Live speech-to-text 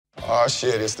Oh,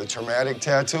 shit, it's the traumatic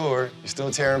tattooer. You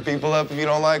still tearing people up if you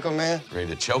don't like them, man? Ready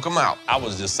to choke them out. I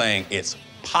was just saying it's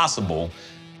possible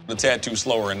to tattoo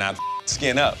slower and not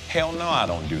skin up. Hell no, I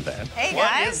don't do that. Hey,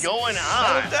 guys. What is going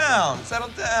on?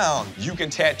 Settle down. You can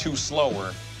tattoo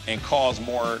slower and cause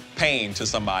more pain to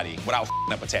somebody without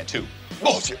up a tattoo.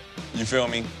 Bullshit. You feel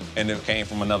me? And it came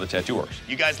from another tattooer.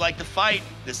 You guys like to fight.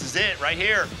 This is it right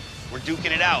here. We're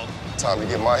duking it out. Time to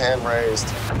get my hand raised.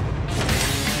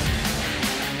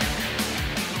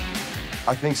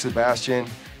 I think Sebastian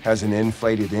has an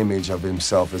inflated image of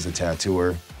himself as a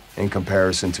tattooer in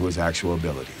comparison to his actual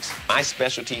abilities. My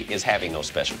specialty is having no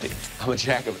specialty. I'm a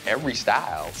jack of every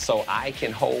style, so I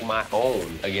can hold my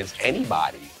own against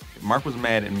anybody. Mark was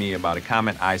mad at me about a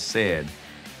comment I said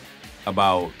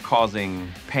about causing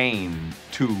pain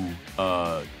to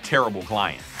a terrible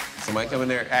client. Somebody come in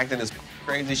there acting as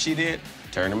crazy as she did,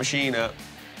 turn the machine up,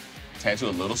 tattoo a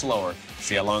little slower,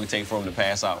 see how long it takes for them to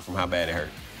pass out from how bad it hurt.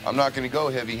 I'm not gonna go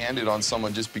heavy-handed on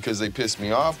someone just because they pissed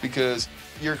me off, because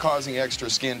you're causing extra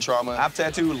skin trauma. I've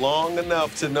tattooed long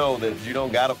enough to know that you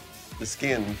don't got the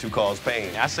skin to cause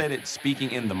pain. I said it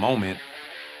speaking in the moment,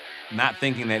 not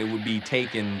thinking that it would be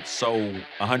taken so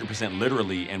 100%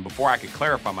 literally, and before I could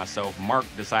clarify myself, Mark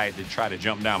decided to try to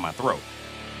jump down my throat.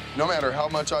 No matter how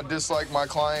much I dislike my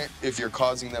client, if you're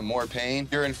causing them more pain,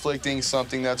 you're inflicting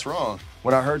something that's wrong.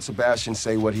 When I heard Sebastian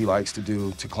say what he likes to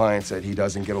do to clients that he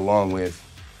doesn't get along with,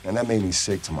 and that made me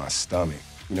sick to my stomach.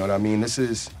 You know what I mean?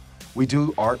 We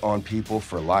do art on people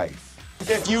for life.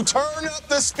 If you turn up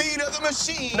the speed of the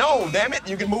machine. No, damn it,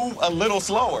 you can move a little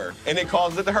slower, and it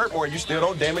causes it to hurt more. You still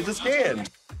don't damage the skin.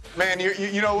 Man,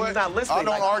 you know what? He's not listening. I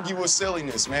don't argue with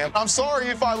silliness, man. I'm sorry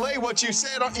if I lay what you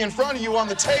said in front of you on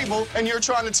the table and you're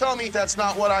trying to tell me that's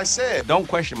not what I said. Don't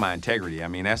question my integrity. I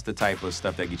mean, that's the type of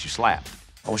stuff that gets you slapped.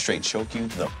 I will straight choke you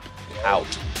out.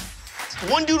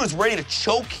 One dude was ready to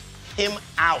choke him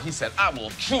out. He said, I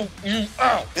will choke you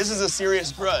out. This is a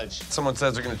serious grudge. Someone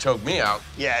says they're gonna choke me out.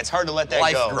 Yeah, it's hard to let that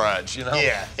Life go. grudge, you know?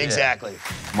 Yeah, exactly.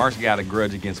 Mark's got a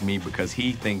grudge against me because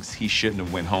he thinks he shouldn't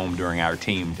have went home during our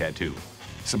team tattoo.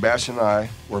 Sebastian and I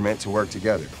were meant to work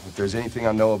together. If there's anything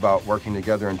I know about working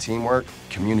together in teamwork,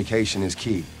 communication is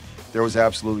key. There was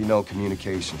absolutely no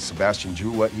communication. Sebastian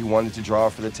drew what he wanted to draw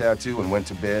for the tattoo and went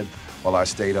to bed while I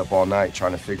stayed up all night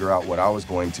trying to figure out what I was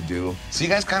going to do. So you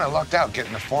guys kind of lucked out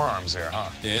getting the forearms there, huh?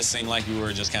 Yeah, it seemed like we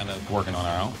were just kind of working on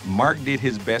our own. Mark did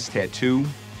his best tattoo,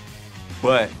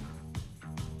 but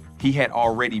he had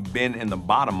already been in the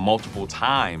bottom multiple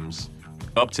times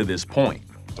up to this point.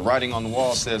 The writing on the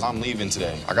wall says I'm leaving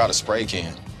today. I got a spray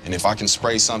can. And if I can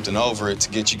spray something over it to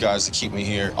get you guys to keep me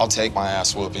here, I'll take my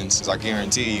ass whoopings. 'Cause I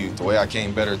guarantee you, the way I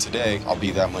came better today, I'll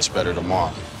be that much better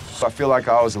tomorrow. I feel like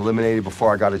I was eliminated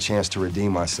before I got a chance to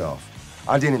redeem myself.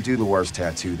 I didn't do the worst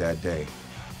tattoo that day.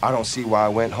 I don't see why I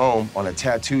went home on a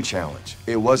tattoo challenge.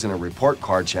 It wasn't a report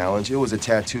card challenge, it was a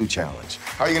tattoo challenge.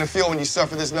 How are you gonna feel when you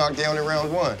suffer this knockdown in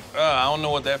round one? I don't know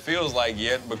what that feels like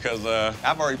yet because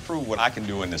I've already proved what I can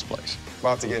do in this place.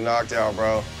 About to get knocked out,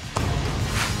 bro.